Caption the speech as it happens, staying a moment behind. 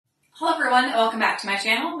Hello everyone and welcome back to my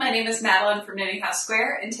channel. My name is Madeline from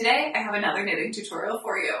KnittingHouseSquare and today I have another knitting tutorial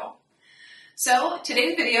for you. So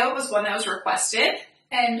today's video was one that was requested,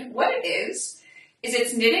 and what it is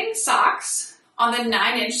it's knitting socks on the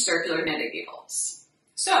 9-inch circular knitting needles.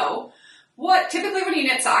 So typically when you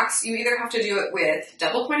knit socks, you either have to do it with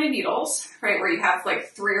double pointed needles, right, where you have like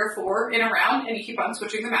 3 or 4 in a round and you keep on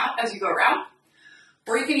switching them out as you go around,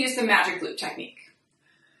 or you can use the magic loop technique.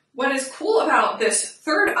 What is cool about this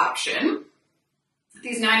third option,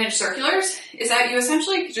 these 9-inch circulars, is that you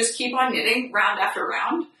essentially just keep on knitting round after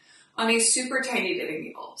round on these super tiny knitting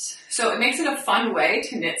needles. So it makes it a fun way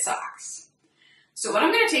to knit socks. So what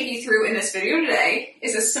I'm going to take you through in this video today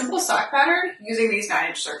is a simple sock pattern using these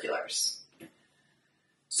 9-inch circulars.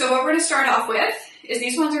 So what we're going to start off with is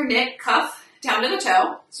these ones are knit cuff down to the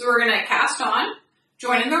toe. So we're going to cast on,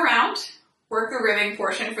 join in the round, work the ribbing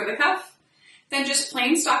portion for the cuff, then just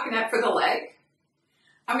plain stockinette for the leg.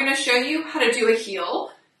 I'm going to show you how to do a heel,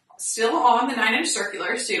 still on the 9-inch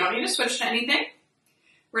circular, so you don't need to switch to anything.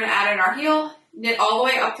 We're going to add in our heel, knit all the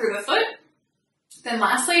way up through the foot. Then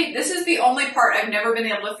lastly, this is the only part I've never been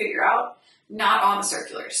able to figure out not on the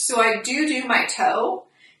circulars. So I do my toe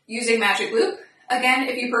using magic loop. Again,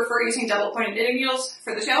 if you prefer using double pointed knitting needles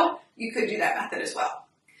for the toe, you could do that method as well.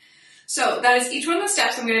 So that is each one of the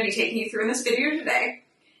steps I'm going to be taking you through in this video today.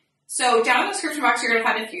 So down in the description box, you're going to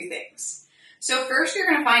find a few things. So first, you're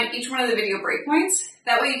going to find each one of the video breakpoints.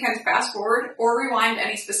 That way you can fast forward or rewind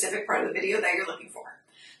any specific part of the video that you're looking for.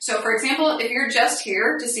 So for example, if you're just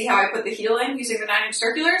here to see how I put the heel in using the 9-inch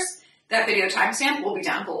circulars, that video timestamp will be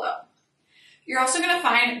down below. You're also going to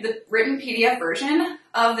find the written PDF version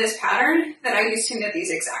of this pattern that I used to knit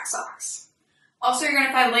these exact socks. Also, you're going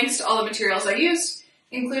to find links to all the materials I used,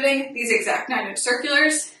 including these exact 9-inch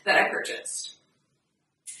circulars that I purchased.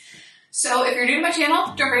 So if you're new to my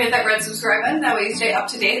channel, don't forget to hit that red subscribe button. That way you stay up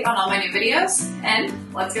to date on all my new videos.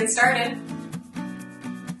 And let's get started.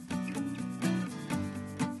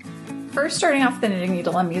 First, starting off with the knitting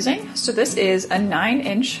needle I'm using. So this is a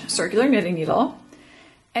 9-inch circular knitting needle.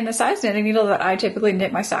 And the size knitting needle that I typically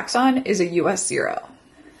knit my socks on is a US 0.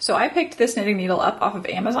 So I picked this knitting needle up off of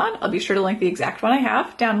Amazon. I'll be sure to link the exact one I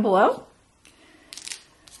have down below.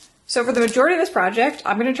 So for the majority of this project,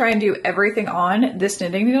 I'm going to try and do everything on this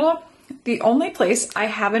knitting needle. The only place I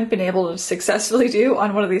haven't been able to successfully do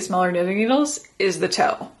on one of these smaller knitting needles is the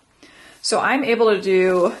toe. So I'm able to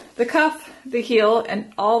do the cuff, the heel,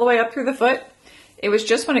 and all the way up through the foot. It was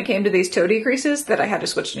just when it came to these toe decreases that I had to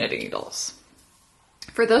switch to knitting needles.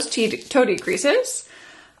 For those toe decreases,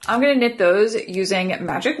 I'm going to knit those using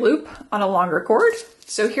magic loop on a longer cord.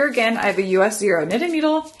 So here again, I have a US 0 knitting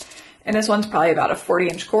needle, and this one's probably about a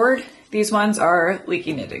 40-inch cord. These ones are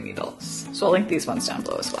leaky knitting needles. So I'll link these ones down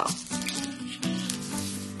below as well.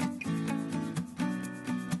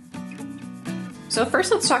 So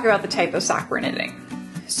first, let's talk about the type of sock we're knitting.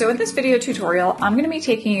 So in this video tutorial, I'm going to be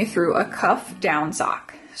taking you through a cuff down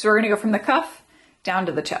sock. So we're going to go from the cuff down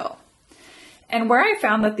to the toe. And where I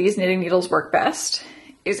found that these knitting needles work best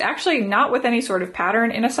is actually not with any sort of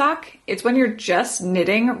pattern in a sock. It's when you're just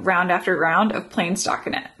knitting round after round of plain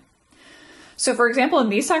stockinette. So for example, in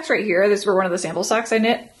these socks right here, these were one of the sample socks I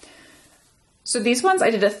knit. So these ones,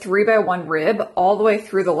 I did a 3x1 rib all the way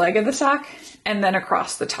through the leg of the sock and then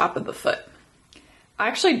across the top of the foot. I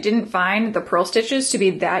actually didn't find the purl stitches to be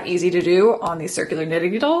that easy to do on these circular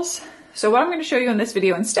knitting needles. So what I'm going to show you in this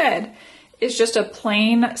video instead is just a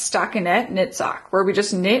plain stockinette knit sock where we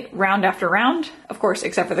just knit round after round. Of course,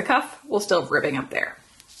 except for the cuff, we'll still have ribbing up there.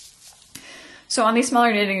 So on these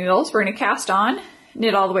smaller knitting needles, we're going to cast on,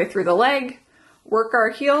 knit all the way through the leg, work our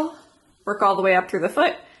heel, work all the way up through the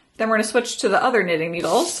foot. Then we're going to switch to the other knitting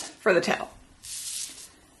needles for the toe.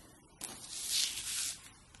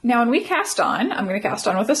 Now when we cast on, I'm going to cast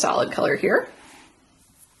on with a solid color here.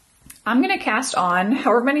 I'm going to cast on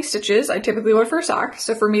however many stitches I typically would for a sock.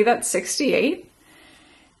 So for me, that's 68.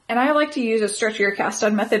 And I like to use a stretchier cast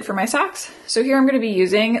on method for my socks. So here I'm going to be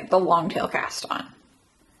using the long tail cast on.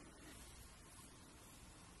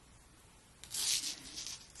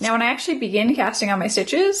 Now when I actually begin casting on my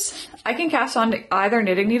stitches, I can cast on to either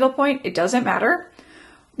knitting needle point, it doesn't matter.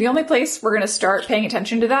 The only place we're going to start paying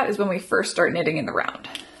attention to that is when we first start knitting in the round.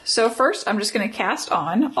 So first, I'm just going to cast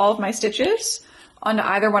on all of my stitches onto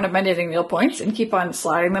either one of my knitting needle points and keep on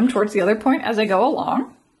sliding them towards the other point as I go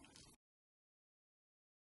along.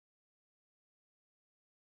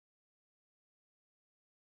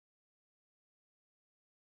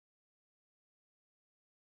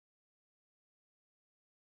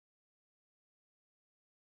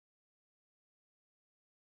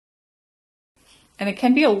 And it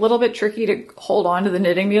can be a little bit tricky to hold on to the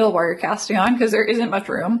knitting needle while you're casting on because there isn't much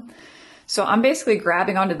room. So I'm basically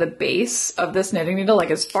grabbing onto the base of this knitting needle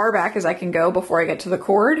like as far back as I can go before I get to the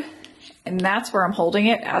cord. And that's where I'm holding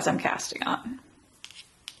it as I'm casting on.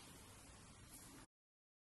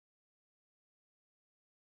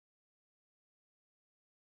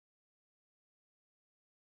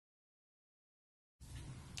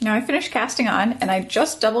 Now I finished casting on and I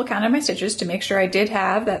just double counted my stitches to make sure I did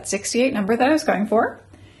have that 68 number that I was going for.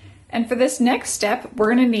 And for this next step, we're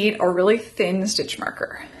gonna need a really thin stitch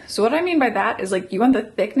marker. So what I mean by that is like you want the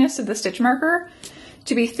thickness of the stitch marker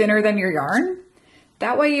to be thinner than your yarn.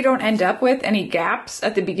 That way you don't end up with any gaps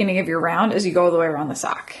at the beginning of your round as you go all the way around the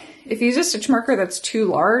sock. If you use a stitch marker that's too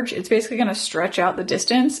large, it's basically gonna stretch out the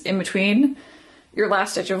distance in between your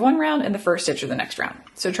last stitch of one round and the first stitch of the next round.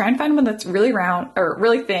 So try and find one that's really round or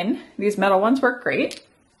really thin. These metal ones work great.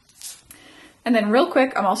 And then real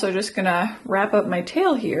quick, I'm also just gonna wrap up my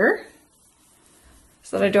tail here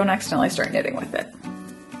so that I don't accidentally start knitting with it.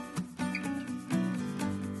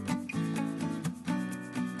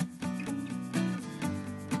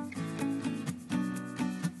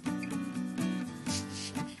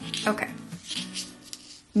 Okay.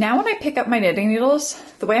 Now when I pick up my knitting needles,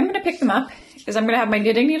 the way I'm gonna pick them up is I'm gonna have my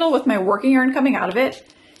knitting needle with my working yarn coming out of it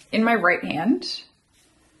in my right hand,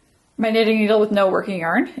 my knitting needle with no working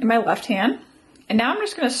yarn in my left hand. And now I'm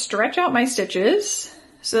just gonna stretch out my stitches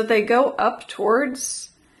so that they go up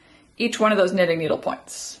towards each one of those knitting needle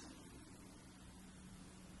points.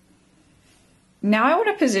 Now I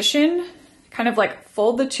wanna position, kind of like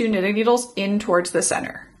fold the two knitting needles in towards the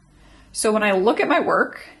center. So when I look at my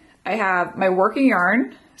work, I have my working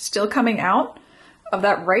yarn still coming out of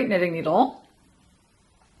that right knitting needle.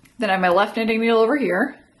 Then I have my left knitting needle over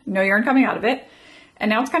here, no yarn coming out of it.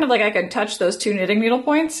 And now it's kind of like I could touch those two knitting needle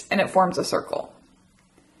points and it forms a circle.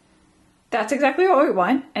 That's exactly what we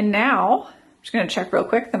want. And now I'm just gonna check real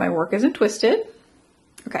quick that my work isn't twisted.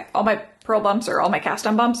 Okay, all my purl bumps or all my cast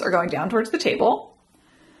on bumps are going down towards the table.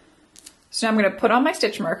 So now I'm gonna put on my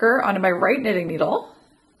stitch marker onto my right knitting needle.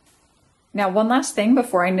 Now one last thing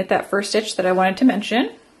before I knit that first stitch that I wanted to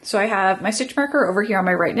mention. So I have my stitch marker over here on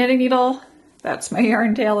my right knitting needle. That's my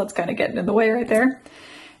yarn tail, that's kind of getting in the way right there.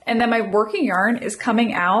 And then my working yarn is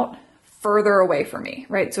coming out further away from me,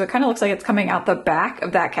 right? So it kind of looks like it's coming out the back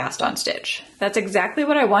of that cast on stitch. That's exactly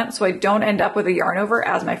what I want so I don't end up with a yarn over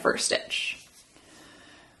as my first stitch.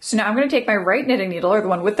 So now I'm gonna take my right knitting needle, or the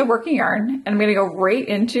one with the working yarn, and I'm gonna go right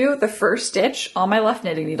into the first stitch on my left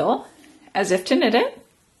knitting needle, as if to knit it.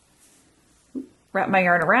 Wrap my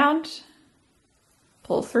yarn around,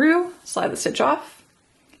 pull through, slide the stitch off.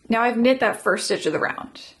 Now I've knit that first stitch of the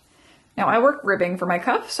round. Now I work ribbing for my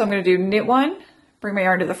cuff, so I'm gonna do knit one, bring my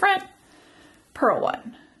yarn to the front, purl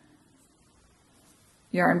one,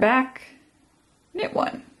 yarn back, knit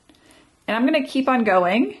one. And I'm gonna keep on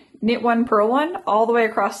going, knit one, purl one, all the way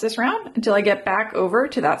across this round until I get back over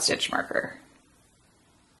to that stitch marker.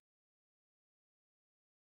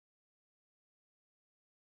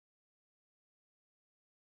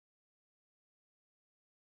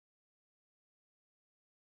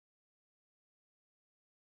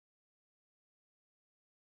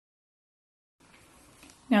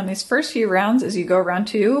 Now in these first few rounds, as you go around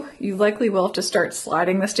two, you likely will have to start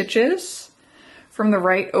sliding the stitches from the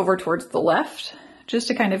right over towards the left, just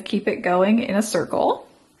to kind of keep it going in a circle.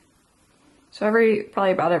 So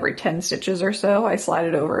probably about every 10 stitches or so, I slide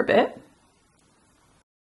it over a bit.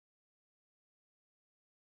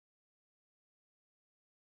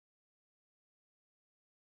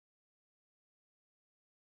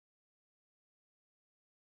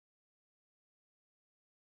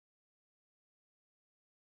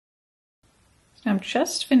 I'm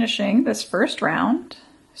just finishing this first round.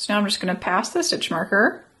 So now I'm just going to pass the stitch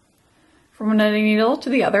marker from one knitting needle to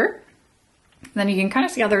the other. And then you can kind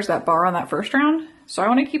of see how there's that bar on that first round. So I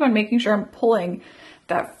want to keep on making sure I'm pulling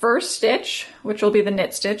that first stitch, which will be the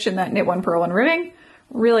knit stitch in that knit one, purl one ribbing,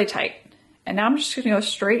 really tight. And now I'm just going to go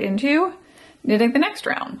straight into knitting the next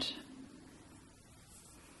round.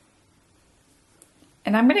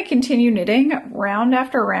 And I'm going to continue knitting round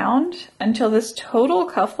after round until this total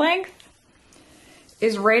cuff length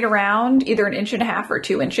is right around either 1.5 inches or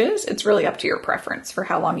 2 inches. It's really up to your preference for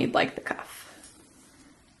how long you'd like the cuff.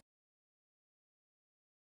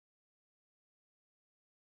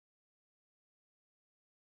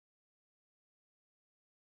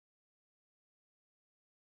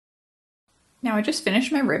 Now I just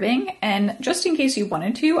finished my ribbing, and just in case you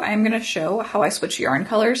wanted to, I'm going to show how I switch yarn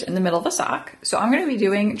colors in the middle of the sock. So I'm going to be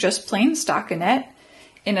doing just plain stockinette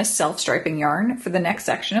in a self-striping yarn for the next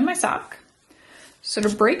section of my sock. So to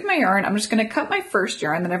break my yarn, I'm just going to cut my first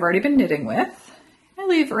yarn that I've already been knitting with, I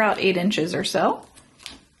leave around 8 inches or so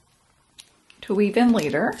to weave in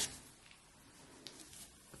later.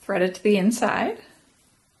 Thread it to the inside.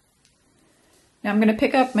 Now I'm going to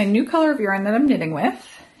pick up my new color of yarn that I'm knitting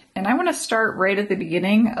with, and I want to start right at the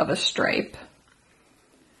beginning of a stripe.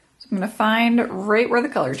 So I'm going to find right where the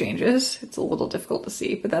color changes. It's a little difficult to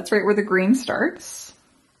see, but that's right where the green starts.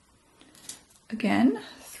 Again,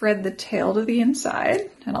 thread the tail to the inside,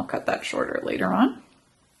 and I'll cut that shorter later on.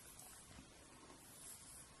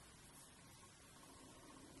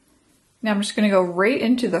 Now I'm just going to go right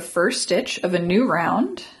into the first stitch of a new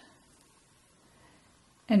round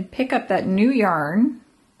and pick up that new yarn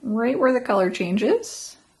right where the color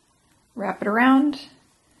changes, wrap it around,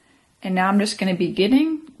 and now I'm just going to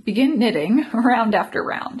begin knitting round after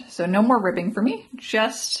round. So no more ribbing for me,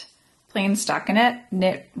 just plain stockinette,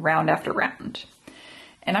 knit round after round.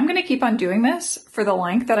 And I'm going to keep on doing this for the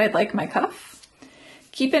length that I'd like my cuff.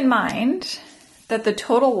 Keep in mind that the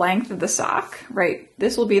total length of the sock, right,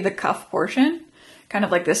 this will be the cuff portion, kind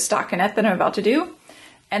of like this stockinette that I'm about to do.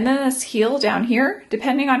 And then this heel down here,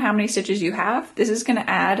 depending on how many stitches you have, this is going to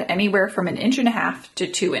add anywhere from 1.5 inches to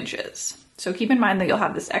 2 inches. So keep in mind that you'll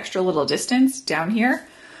have this extra little distance down here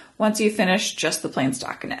once you finish just the plain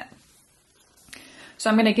stockinette. So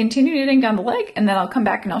I'm going to continue knitting down the leg, and then I'll come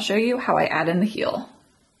back and I'll show you how I add in the heel.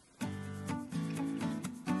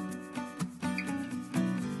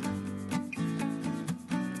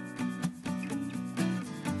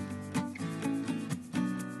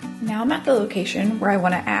 Now I'm at the location where I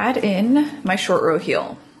want to add in my short row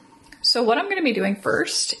heel. So what I'm going to be doing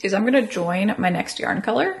first is I'm going to join my next yarn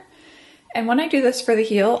color. And when I do this for the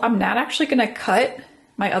heel, I'm not actually going to cut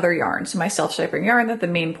my other yarn, so my self-striping yarn that the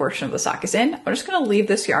main portion of the sock is in. I'm just going to leave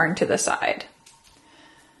this yarn to the side.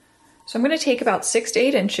 So I'm going to take about 6 to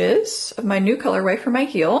 8 inches of my new colorway for my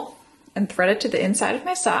heel and thread it to the inside of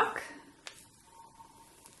my sock.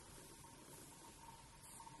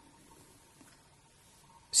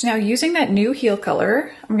 So now using that new heel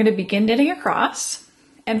color, I'm going to begin knitting across.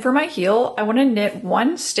 And for my heel, I want to knit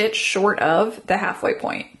 1 stitch short of the halfway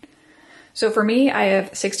point. So for me, I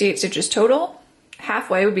have 68 stitches total.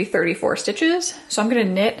 Halfway would be 34 stitches. So I'm going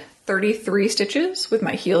to knit 33 stitches with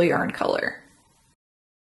my heel yarn color.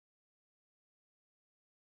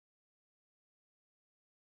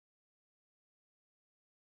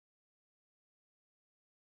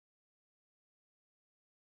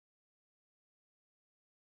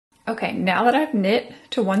 Okay, now that I've knit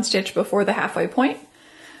to 1 stitch before the halfway point,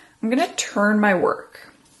 I'm going to turn my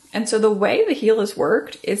work. And so the way the heel is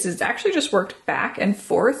worked is it's actually just worked back and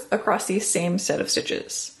forth across these same set of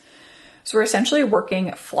stitches. So we're essentially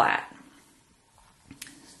working flat.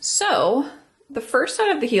 So the first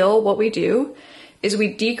side of the heel, what we do is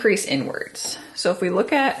we decrease inwards. So if we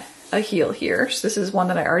look at a heel here, so this is one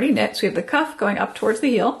that I already knit, so we have the cuff going up towards the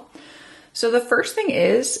heel. So the first thing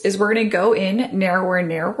is we're going to go in narrower and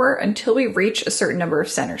narrower until we reach a certain number of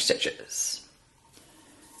center stitches.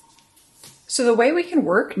 So the way we can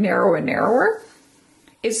work narrow and narrower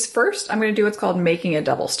is first I'm going to do what's called making a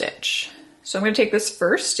double stitch. So I'm going to take this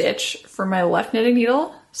first stitch from my left knitting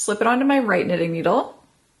needle, slip it onto my right knitting needle.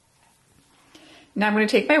 Now I'm going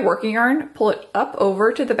to take my working yarn, pull it up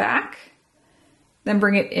over to the back, then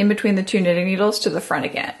bring it in between the 2 knitting needles to the front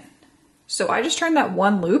again. So I just turned that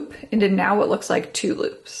 1 loop into now what looks like 2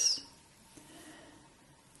 loops.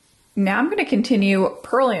 Now I'm going to continue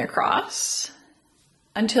purling across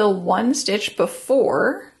until 1 stitch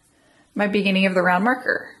before my beginning of the round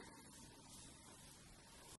marker.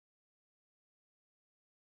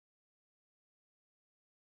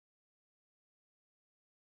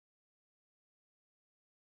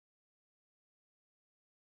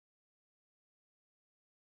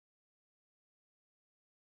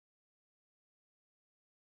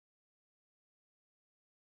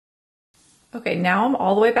 Okay, now I'm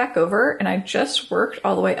all the way back over and I just worked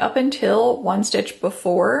all the way up until 1 stitch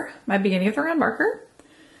before my beginning of the round marker.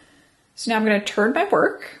 So now I'm going to turn my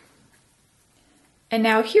work. And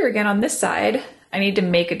now here again on this side, I need to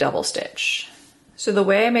make a double stitch. So the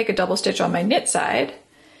way I make a double stitch on my knit side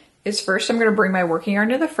is first I'm going to bring my working yarn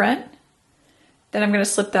to the front. Then I'm going to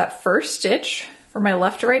slip that first stitch from my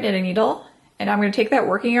left to right knitting needle. And I'm going to take that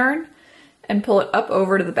working yarn and pull it up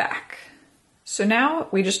over to the back. So now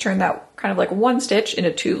we just turn that kind of like 1 stitch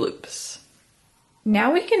into 2 loops.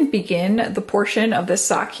 Now we can begin the portion of this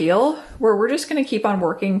sock heel where we're just going to keep on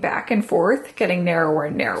working back and forth, getting narrower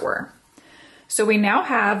and narrower. So we now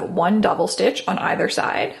have 1 double stitch on either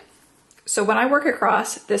side. So when I work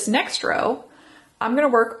across this next row, I'm going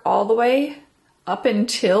to work all the way up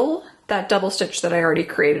until that double stitch that I already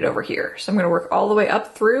created over here. So I'm going to work all the way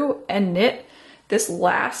up through and knit this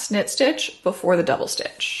last knit stitch before the double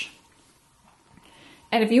stitch.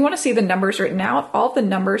 And if you want to see the numbers written out, all the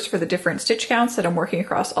numbers for the different stitch counts that I'm working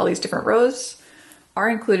across all these different rows are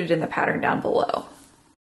included in the pattern down below.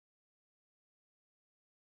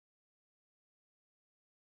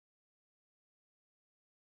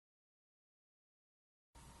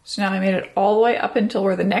 So now I made it all the way up until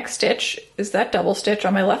where the next stitch is that double stitch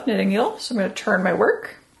on my left knitting needle. So I'm going to turn my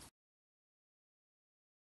work.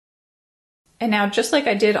 And now, just like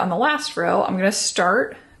I did on the last row, I'm going to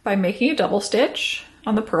start by making a double stitch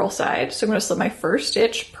on the purl side. So I'm going to slip my first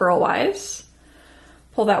stitch purlwise,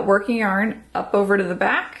 pull that working yarn up over to the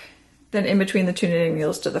back, then in between the two knitting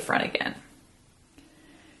needles to the front again.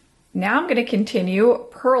 Now I'm going to continue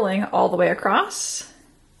purling all the way across,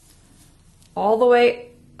 all the way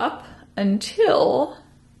up until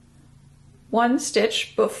one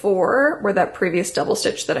stitch before where that previous double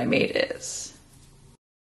stitch that I made is.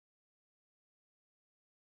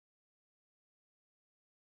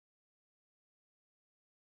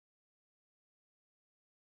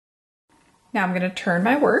 Now I'm going to turn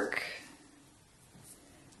my work,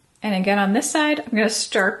 and again on this side I'm going to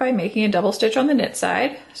start by making a double stitch on the knit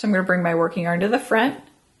side. So I'm going to bring my working yarn to the front,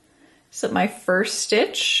 slip my first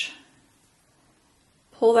stitch,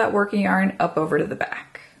 pull that working yarn up over to the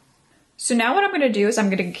back. So now what I'm going to do is I'm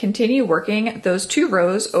going to continue working those two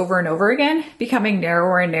rows over and over again, becoming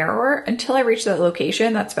narrower and narrower until I reach that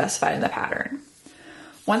location that's specified in the pattern.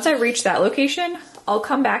 Once I reach that location, I'll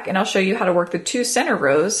come back and I'll show you how to work the two center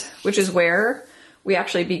rows, which is where we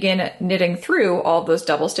actually begin knitting through all of those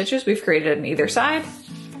double stitches we've created on either side,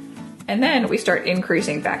 and then we start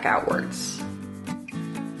increasing back outwards.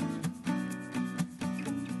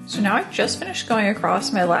 So now I've just finished going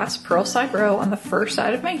across my last purl side row on the first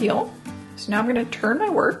side of my heel. So now I'm going to turn my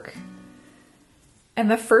work, and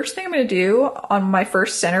the first thing I'm going to do on my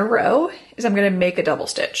first center row is I'm going to make a double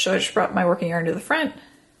stitch. So I just brought my working yarn to the front,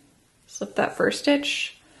 slip that first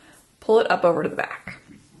stitch, pull it up over to the back.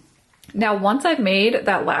 Now once I've made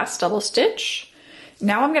that last double stitch,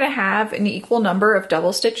 now I'm going to have an equal number of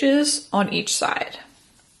double stitches on each side.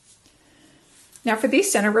 Now for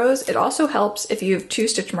these center rows, it also helps if you have 2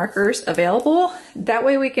 stitch markers available. That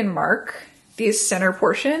way we can mark these center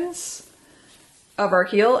portions of our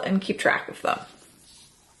heel and keep track of them.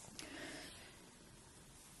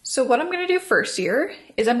 So what I'm going to do first here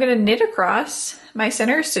is I'm going to knit across my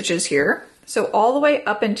center stitches here, so all the way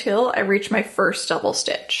up until I reach my first double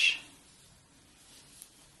stitch.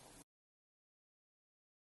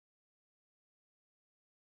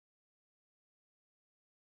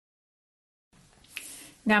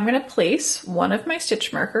 Now I'm going to place one of my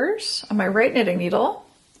stitch markers on my right knitting needle,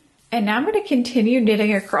 and now I'm going to continue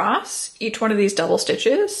knitting across each one of these double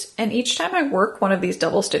stitches, and each time I work one of these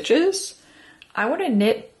double stitches, I want to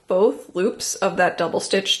knit both loops of that double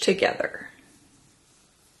stitch together.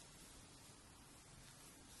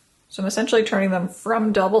 So I'm essentially turning them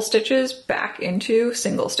from double stitches back into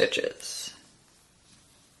single stitches.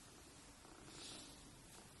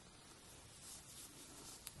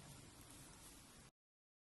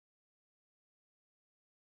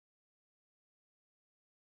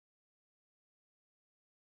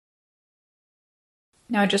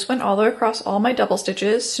 Now I just went all the way across all my double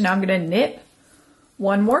stitches, so now I'm going to knit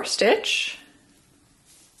one more stitch,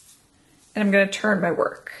 and I'm going to turn my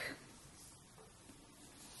work.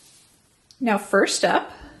 Now first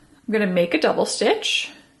up, I'm going to make a double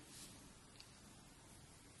stitch,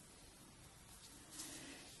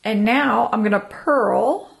 and now I'm going to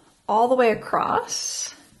purl all the way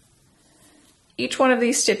across each one of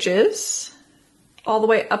these stitches all the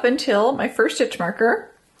way up until my first stitch marker.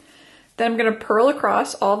 Then I'm going to purl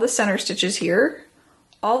across all the center stitches here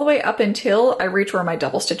all the way up until I reach where my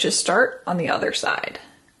double stitches start on the other side.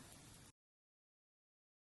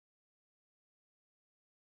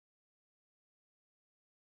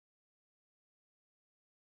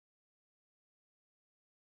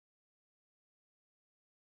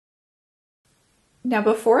 Now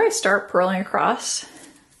before I start purling across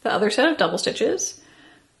the other set of double stitches,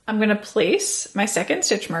 I'm going to place my second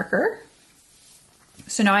stitch marker.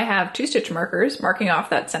 So now I have 2 stitch markers marking off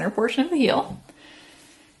that center portion of the heel.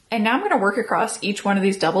 And now I'm going to work across each one of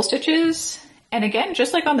these double stitches. And again,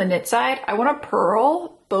 just like on the knit side, I want to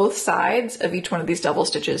purl both sides of each one of these double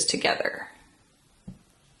stitches together.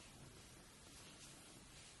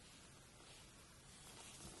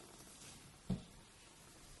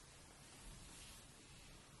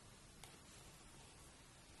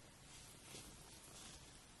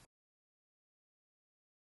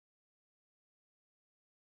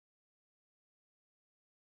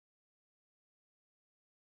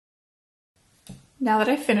 Now that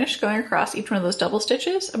I've finished going across each one of those double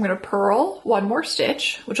stitches, I'm going to purl one more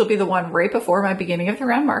stitch, which will be the one right before my beginning of the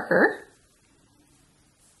round marker.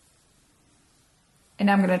 And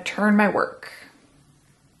now I'm going to turn my work.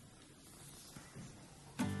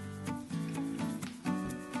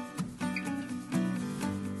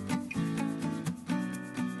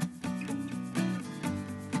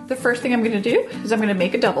 The first thing I'm going to do is I'm going to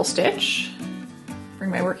make a double stitch,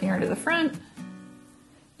 bring my working yarn to the front.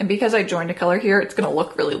 And because I joined a color here, it's going to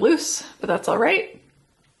look really loose, but that's all right.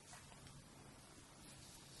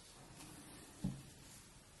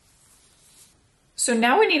 So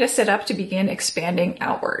now we need to set up to begin expanding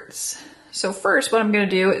outwards. So first, what I'm going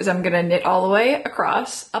to do is I'm going to knit all the way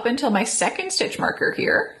across up until my second stitch marker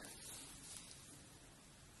here.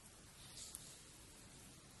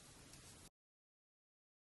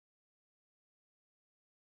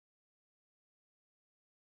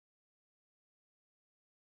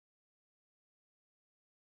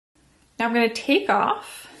 Now I'm going to take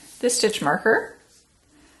off this stitch marker.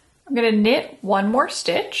 I'm going to knit one more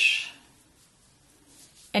stitch,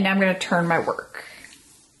 and now I'm going to turn my work.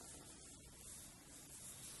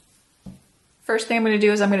 First thing I'm going to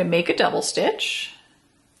do is I'm going to make a double stitch.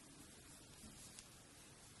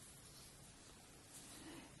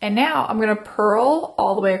 And now I'm going to purl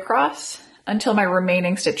all the way across until my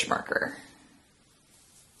remaining stitch marker.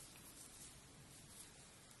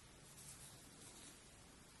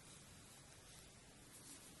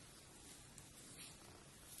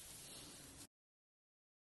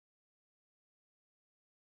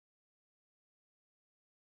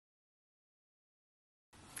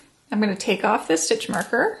 I'm going to take off this stitch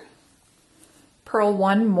marker, purl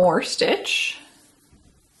one more stitch,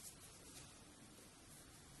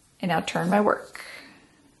 and now turn my work.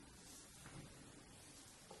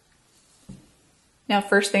 Now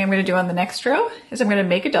first thing I'm going to do on the next row is I'm going to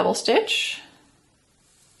make a double stitch.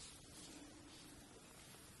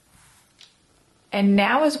 And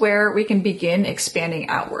now is where we can begin expanding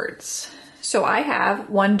outwards. So I have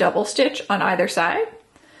one double stitch on either side.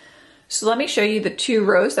 So let me show you the two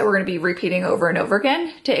rows that we're going to be repeating over and over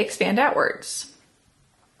again to expand outwards.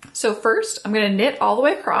 So first, I'm going to knit all the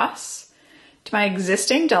way across to my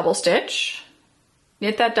existing double stitch,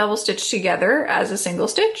 knit that double stitch together as a single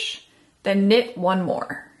stitch, then knit one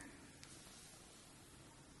more.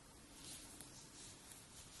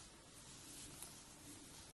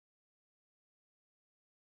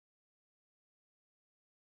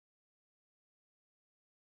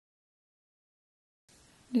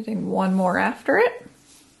 Knitting one more after it.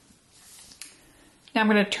 Now I'm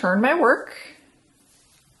going to turn my work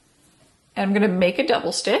and I'm going to make a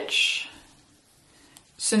double stitch.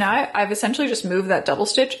 So now I've essentially just moved that double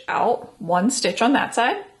stitch out one stitch on that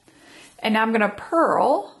side. And now I'm going to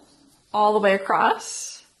purl all the way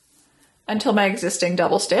across until my existing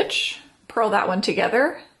double stitch, purl that one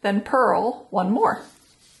together, then purl one more.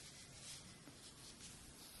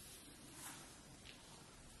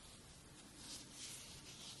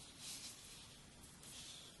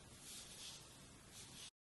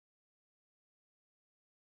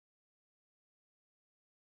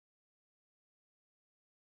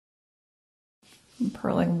 I'm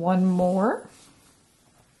purling one more.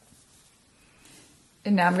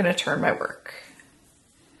 And now I'm going to turn my work.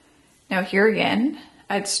 Now here again,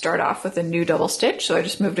 I'd start off with a new double stitch, so I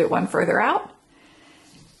just moved it one further out.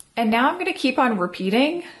 And now I'm going to keep on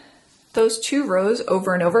repeating those two rows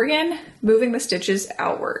over and over again, moving the stitches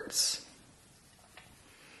outwards.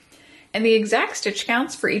 And the exact stitch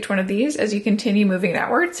counts for each one of these as you continue moving it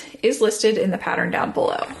outwards is listed in the pattern down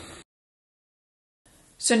below.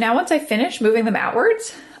 So now once I finish moving them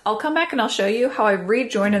outwards, I'll come back and I'll show you how I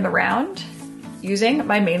rejoin in the round using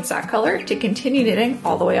my main sock color to continue knitting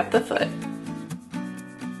all the way up the foot.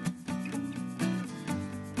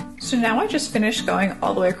 So now I just finished going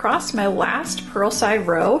all the way across my last purl side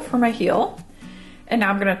row for my heel, and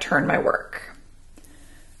now I'm going to turn my work.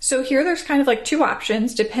 So here there's kind of like two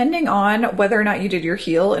options depending on whether or not you did your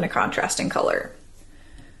heel in a contrasting color.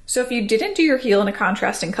 So if you didn't do your heel in a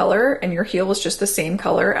contrasting color and your heel was just the same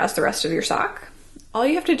color as the rest of your sock, all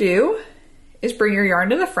you have to do is bring your yarn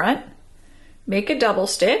to the front, make a double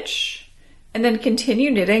stitch, and then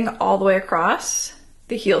continue knitting all the way across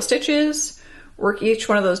the heel stitches, work each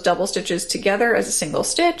one of those double stitches together as a single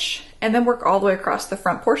stitch, and then work all the way across the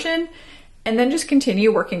front portion, and then just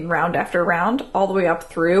continue working round after round all the way up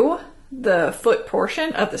through the foot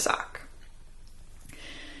portion of the sock.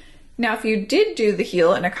 Now, if you did do the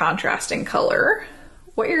heel in a contrasting color,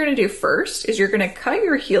 what you're going to do first is you're going to cut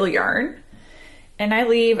your heel yarn, and I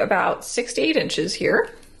leave about 6 to 8 inches here.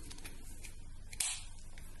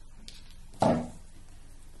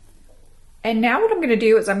 And now what I'm gonna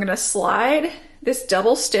do is I'm gonna slide this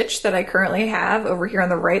double stitch that I currently have over here on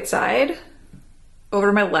the right side over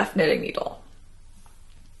to my left knitting needle.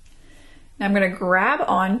 Now I'm gonna grab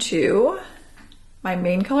onto my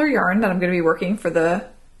main color yarn that I'm gonna be working for the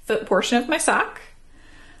foot portion of my sock.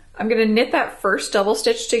 I'm gonna knit that first double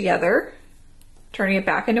stitch together, turning it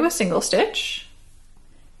back into a single stitch.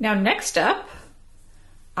 Now next up,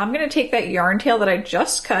 I'm gonna take that yarn tail that I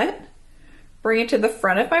just cut, bring it to the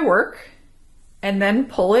front of my work, and then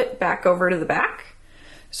pull it back over to the back.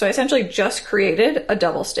 So I essentially just created a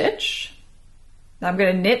double stitch. Now I'm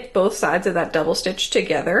gonna knit both sides of that double stitch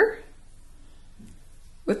together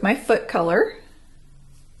with my foot color.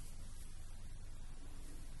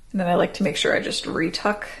 And then I like to make sure I just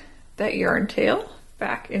retuck that yarn tail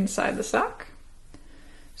back inside the sock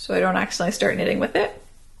so I don't accidentally start knitting with it.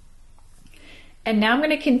 And now I'm going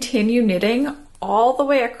to continue knitting all the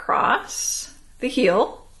way across the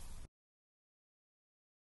heel.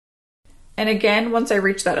 And again, once I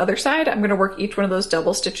reach that other side, I'm going to work each one of those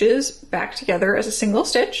double stitches back together as a single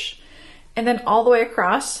stitch, and then all the way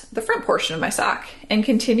across the front portion of my sock and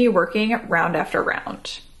continue working round after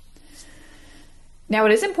round. Now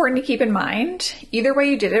it is important to keep in mind, either way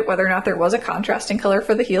you did it, whether or not there was a contrasting color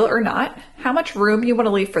for the heel or not, how much room you want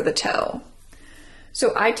to leave for the toe.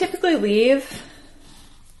 So I typically leave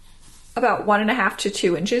about 1.5 to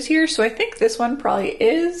 2 inches here. So I think this one probably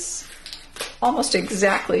is almost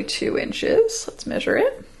exactly 2 inches. Let's measure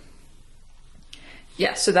it.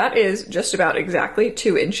 Yes, so that is just about exactly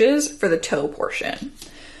 2 inches for the toe portion.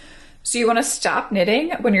 So you want to stop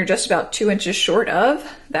knitting when you're just about 2 inches short of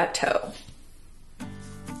that toe.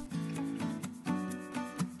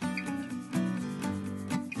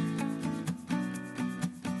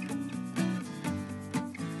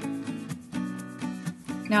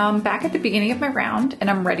 Now I'm back at the beginning of my round and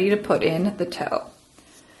I'm ready to put in the toe.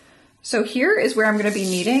 So here is where I'm going to be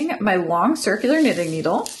needing my long circular knitting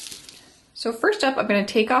needle. So first up, I'm going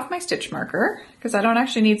to take off my stitch marker because I don't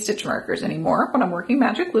actually need stitch markers anymore when I'm working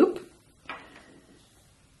magic loop.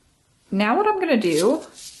 Now what I'm going to do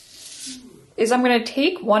is I'm going to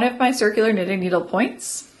take one of my circular knitting needle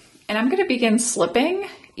points and I'm going to begin slipping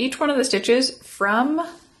each one of the stitches from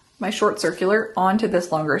my short circular onto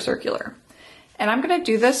this longer circular. And I'm going to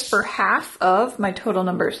do this for half of my total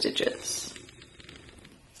number of stitches.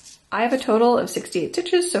 I have a total of 68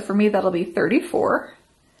 stitches, so for me that'll be 34.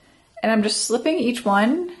 And I'm just slipping each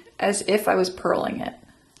one as if I was purling it.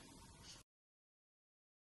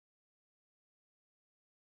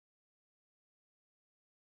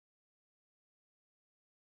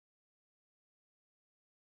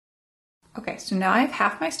 Okay, so now I have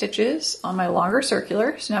half my stitches on my longer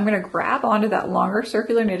circular. So now I'm going to grab onto that longer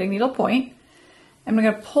circular knitting needle point. I'm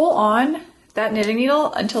going to pull on that knitting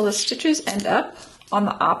needle until the stitches end up on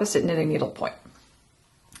the opposite knitting needle point.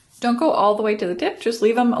 Don't go all the way to the tip, just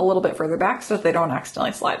leave them a little bit further back so that they don't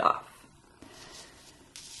accidentally slide off.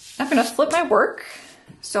 I'm going to flip my work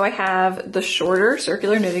so I have the shorter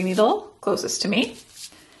circular knitting needle closest to me.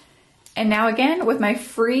 And now again, with my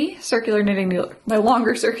free circular knitting needle, my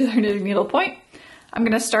longer circular knitting needle point, I'm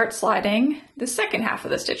going to start sliding the second half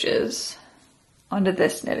of the stitches onto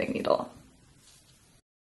this knitting needle.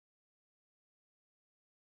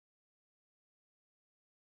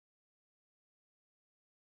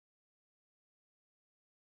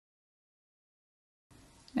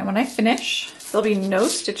 Now when I finish, there'll be no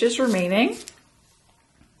stitches remaining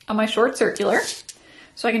on my short circular.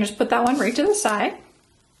 So I can just put that one right to the side.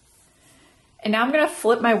 And now I'm going to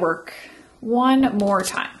flip my work one more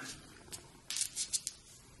time.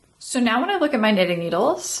 So now when I look at my knitting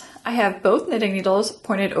needles, I have both knitting needles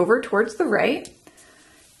pointed over towards the right.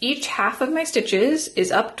 Each half of my stitches is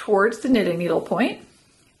up towards the knitting needle point,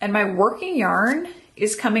 and my working yarn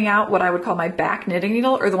is coming out what I would call my back knitting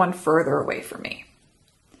needle, or the one further away from me.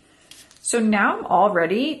 So now I'm all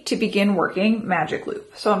ready to begin working magic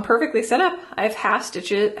loop. So I'm perfectly set up. I have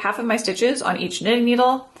half of my stitches on each knitting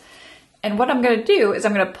needle. And what I'm going to do is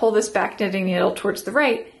I'm going to pull this back knitting needle towards the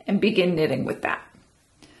right and begin knitting with that.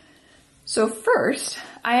 So first,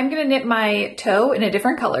 I am going to knit my toe in a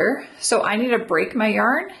different color. So I need to break my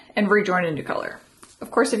yarn and rejoin a new color.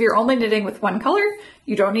 Of course, if you're only knitting with one color,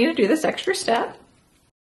 you don't need to do this extra step.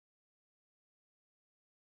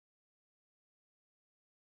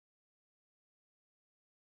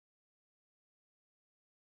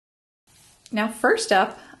 Now first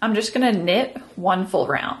up, I'm just going to knit one full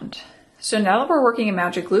round. So now that we're working a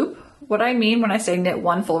magic loop, what I mean when I say knit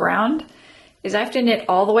one full round is I have to knit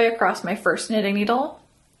all the way across my first knitting needle,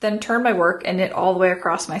 then turn my work and knit all the way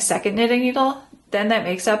across my second knitting needle, then that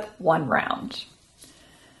makes up one round.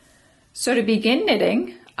 So to begin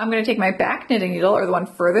knitting, I'm going to take my back knitting needle, or the one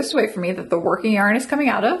furthest away from me that the working yarn is coming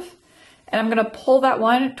out of, and I'm going to pull that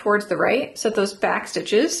one towards the right so that those back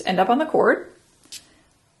stitches end up on the cord.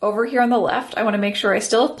 Over here on the left, I want to make sure I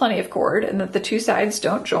still have plenty of cord and that the two sides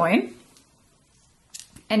don't join.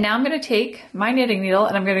 And now I'm going to take my knitting needle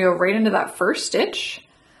and I'm going to go right into that first stitch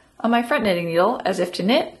on my front knitting needle as if to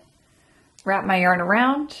knit, wrap my yarn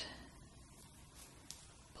around,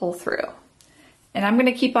 pull through. And I'm going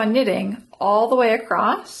to keep on knitting all the way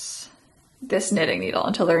across this knitting needle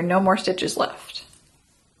until there are no more stitches left.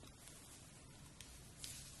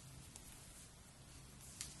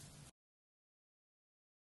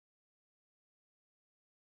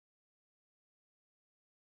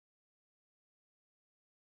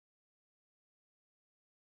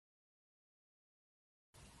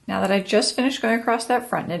 Now that I just finished going across that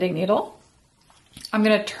front knitting needle, I'm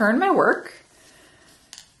going to turn my work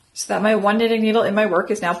so that my one knitting needle in my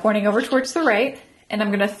work is now pointing over towards the right, and I'm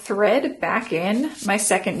going to thread back in my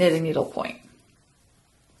second knitting needle point.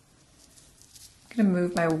 I'm going to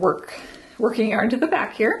move my working yarn to the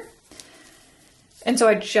back here. And so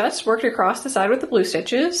I just worked across the side with the blue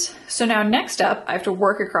stitches. So now next up, I have to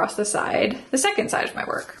work across the second side of my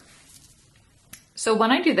work. So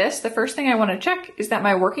when I do this, the first thing I want to check is that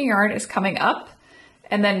my working yarn is coming up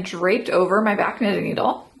and then draped over my back knitting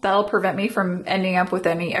needle. That'll prevent me from ending up with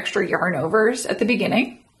any extra yarn overs at the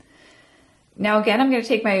beginning. Now again, I'm going to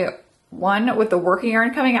take my one with the working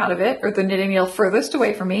yarn coming out of it, or the knitting needle furthest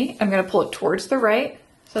away from me. I'm going to pull it towards the right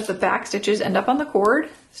so that the back stitches end up on the cord.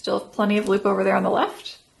 Still have plenty of loop over there on the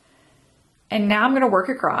left. And now I'm going to work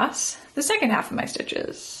across the second half of my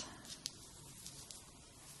stitches.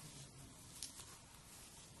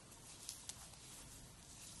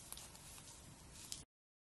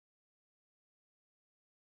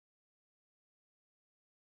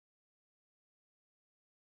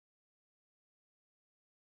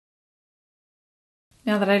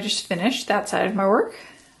 Now that I just finished that side of my work,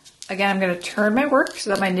 again, I'm going to turn my work so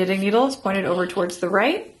that my knitting needle is pointed over towards the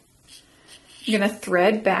right. I'm going to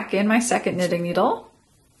thread back in my second knitting needle.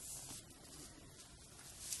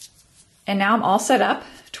 And now I'm all set up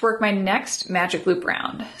to work my next magic loop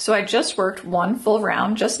round. So I just worked one full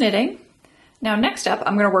round just knitting. Now next up,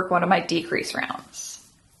 I'm going to work one of my decrease rounds.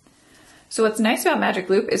 So what's nice about magic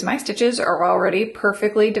loop is my stitches are already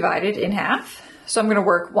perfectly divided in half. So I'm going to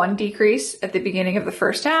work one decrease at the beginning of the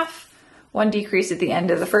first half, one decrease at the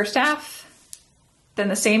end of the first half, then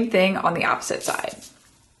the same thing on the opposite side.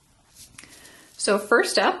 So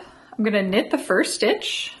first up, I'm going to knit the first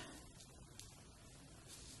stitch.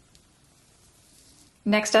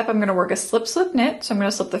 Next up, I'm going to work a slip, slip, knit. So I'm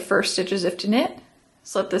going to slip the first stitch as if to knit,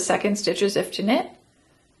 slip the second stitch as if to knit,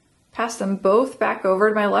 pass them both back over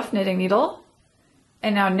to my left knitting needle,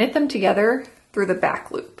 and now knit them together through the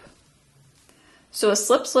back loop. So a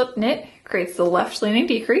slip, slip, knit creates the left leaning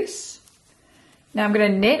decrease. Now I'm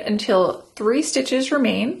going to knit until 3 stitches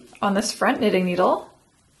remain on this front knitting needle.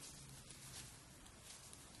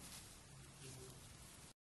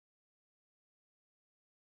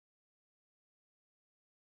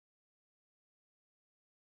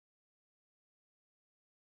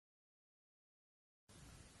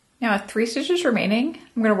 Now with 3 stitches remaining,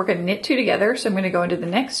 I'm going to work a knit 2 together. So I'm going to go into the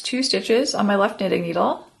next 2 stitches on my left knitting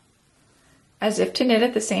needle, as if to knit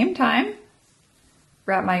at the same time,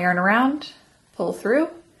 wrap my yarn around, pull through,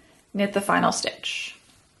 knit the final stitch.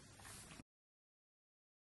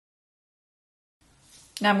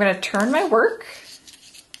 Now I'm going to turn my work,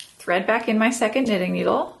 thread back in my second knitting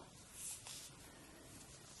needle,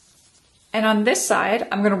 and on this side,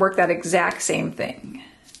 I'm going to work that exact same thing.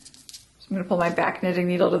 So I'm going to pull my back knitting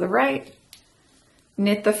needle to the right,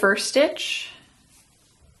 knit the first stitch,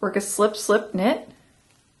 work a slip, slip, knit,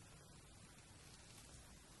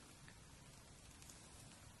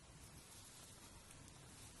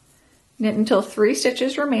 knit until 3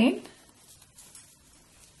 stitches remain.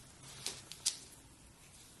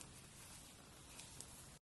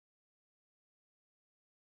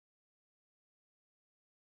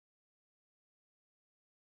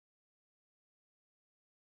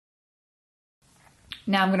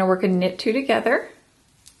 Now I'm going to work a knit 2 together,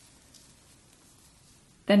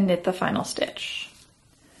 then knit the final stitch.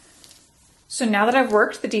 So now that I've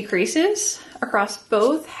worked the decreases across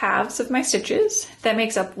both halves of my stitches, that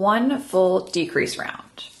makes up one full decrease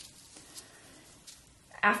round.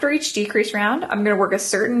 After each decrease round, I'm going to work a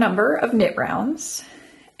certain number of knit rounds,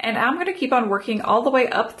 and I'm going to keep on working all the way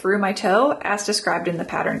up through my toe as described in the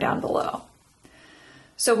pattern down below.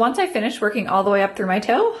 So once I finish working all the way up through my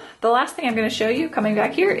toe, the last thing I'm going to show you coming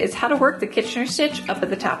back here is how to work the Kitchener stitch up at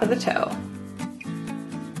the top of the toe.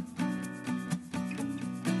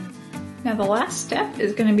 Now the last step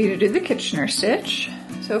is going to be to do the Kitchener stitch.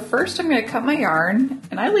 So first I'm going to cut my yarn,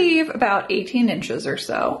 and I leave about 18 inches or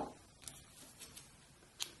so.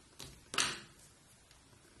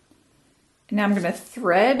 And now I'm going to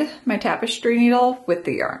thread my tapestry needle with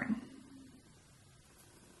the yarn.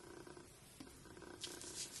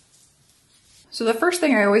 So the first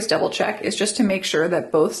thing I always double check is just to make sure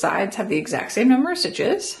that both sides have the exact same number of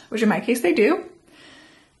stitches, which in my case they do.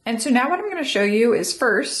 And so now what I'm going to show you is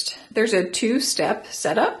first, there's a 2-step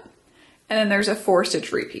setup, and then there's a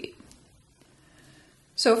 4-stitch repeat.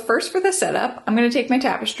 So first for the setup, I'm going to take my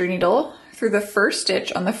tapestry needle through the first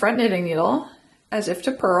stitch on the front knitting needle as if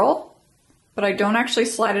to purl, but I don't actually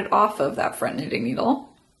slide it off of that front knitting needle.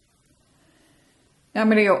 Now I'm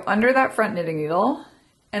going to go under that front knitting needle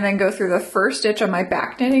and then go through the first stitch on my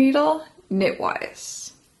back knitting needle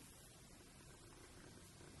knitwise.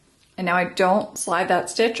 And now I don't slide that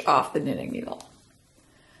stitch off the knitting needle.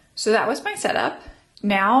 So that was my setup.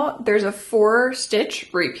 Now there's a 4-stitch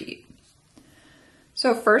repeat.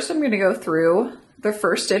 So first I'm going to go through the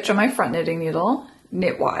first stitch on my front knitting needle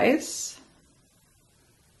knitwise.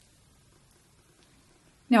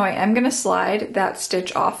 Now I am going to slide that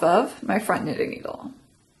stitch off of my front knitting needle.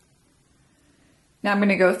 Now I'm going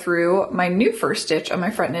to go through my new first stitch on my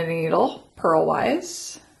front knitting needle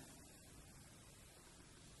purlwise.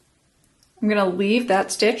 I'm going to leave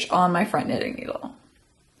that stitch on my front knitting needle.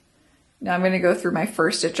 Now I'm going to go through my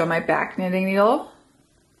first stitch on my back knitting needle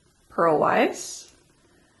purlwise.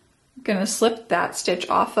 I'm going to slip that stitch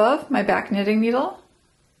off of my back knitting needle.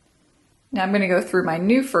 Now I'm going to go through my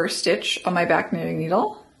new first stitch on my back knitting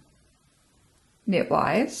needle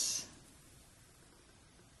knitwise.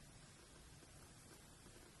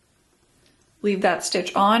 Leave that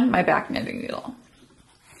stitch on my back knitting needle.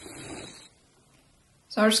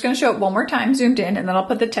 So I'm just going to show it one more time zoomed in, and then I'll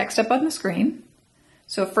put the text up on the screen.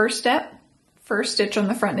 So first step, first stitch on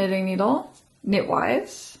the front knitting needle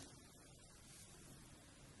knitwise.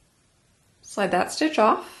 Slide that stitch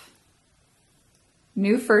off.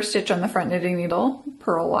 New first stitch on the front knitting needle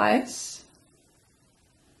purlwise.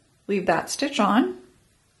 Leave that stitch on.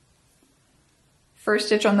 First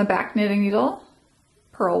stitch on the back knitting needle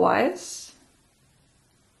purlwise.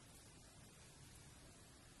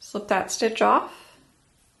 Slip that stitch off.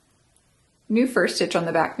 New first stitch on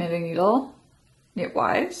the back knitting needle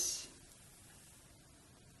knitwise.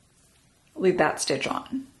 Leave that stitch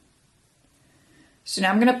on. So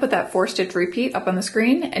now I'm going to put that 4-stitch repeat up on the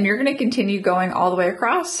screen, and you're going to continue going all the way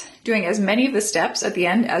across, doing as many of the steps at the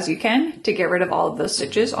end as you can to get rid of all of those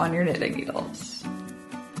stitches on your knitting needles.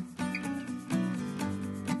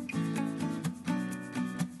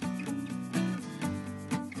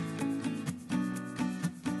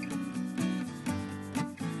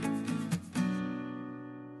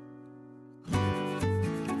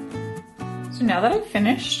 So now that I've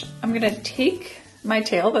finished, I'm going to take my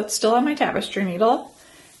tail that's still on my tapestry needle,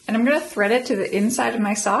 and I'm going to thread it to the inside of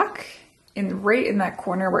my sock, right in that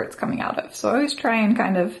corner where it's coming out of. So I always try and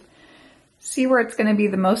kind of see where it's going to be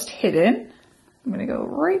the most hidden. I'm going to go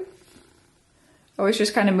right, always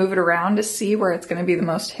just kind of move it around to see where it's going to be the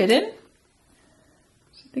most hidden.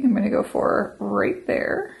 So I think I'm going to go for right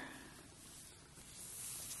there.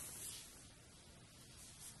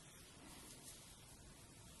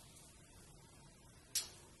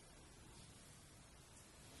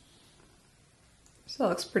 So that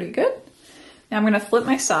looks pretty good. Now I'm going to flip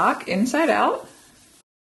my sock inside out.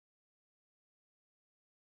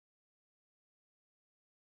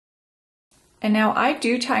 And now I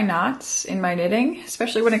do tie knots in my knitting,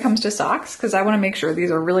 especially when it comes to socks, because I want to make sure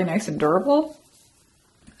these are really nice and durable.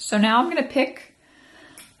 So now I'm going to pick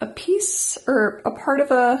a piece or a part of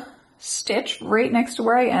a stitch right next to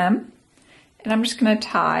where I am, and I'm just going to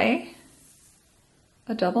tie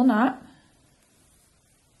a double knot.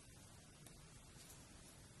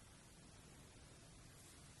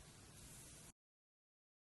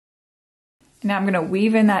 Now I'm going to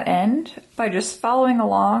weave in that end by just following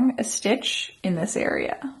along a stitch in this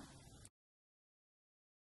area.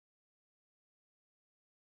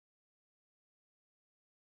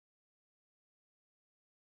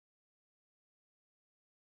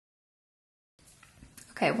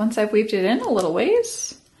 Okay, once I've weaved it in a little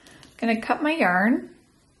ways, I'm going to cut my yarn.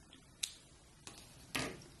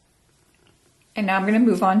 And now I'm going to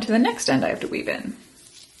move on to the next end I have to weave in.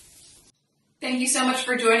 Thank you so much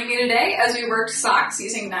for joining me today as we worked socks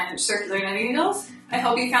using 9-inch circular knitting needles. I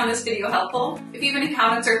hope you found this video helpful. If you have any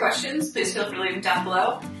comments or questions, please feel free to leave them down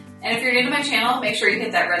below. And if you're new to my channel, make sure you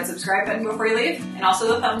hit that red subscribe button before you leave, and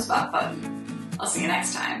also the thumbs up button. I'll see you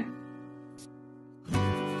next time.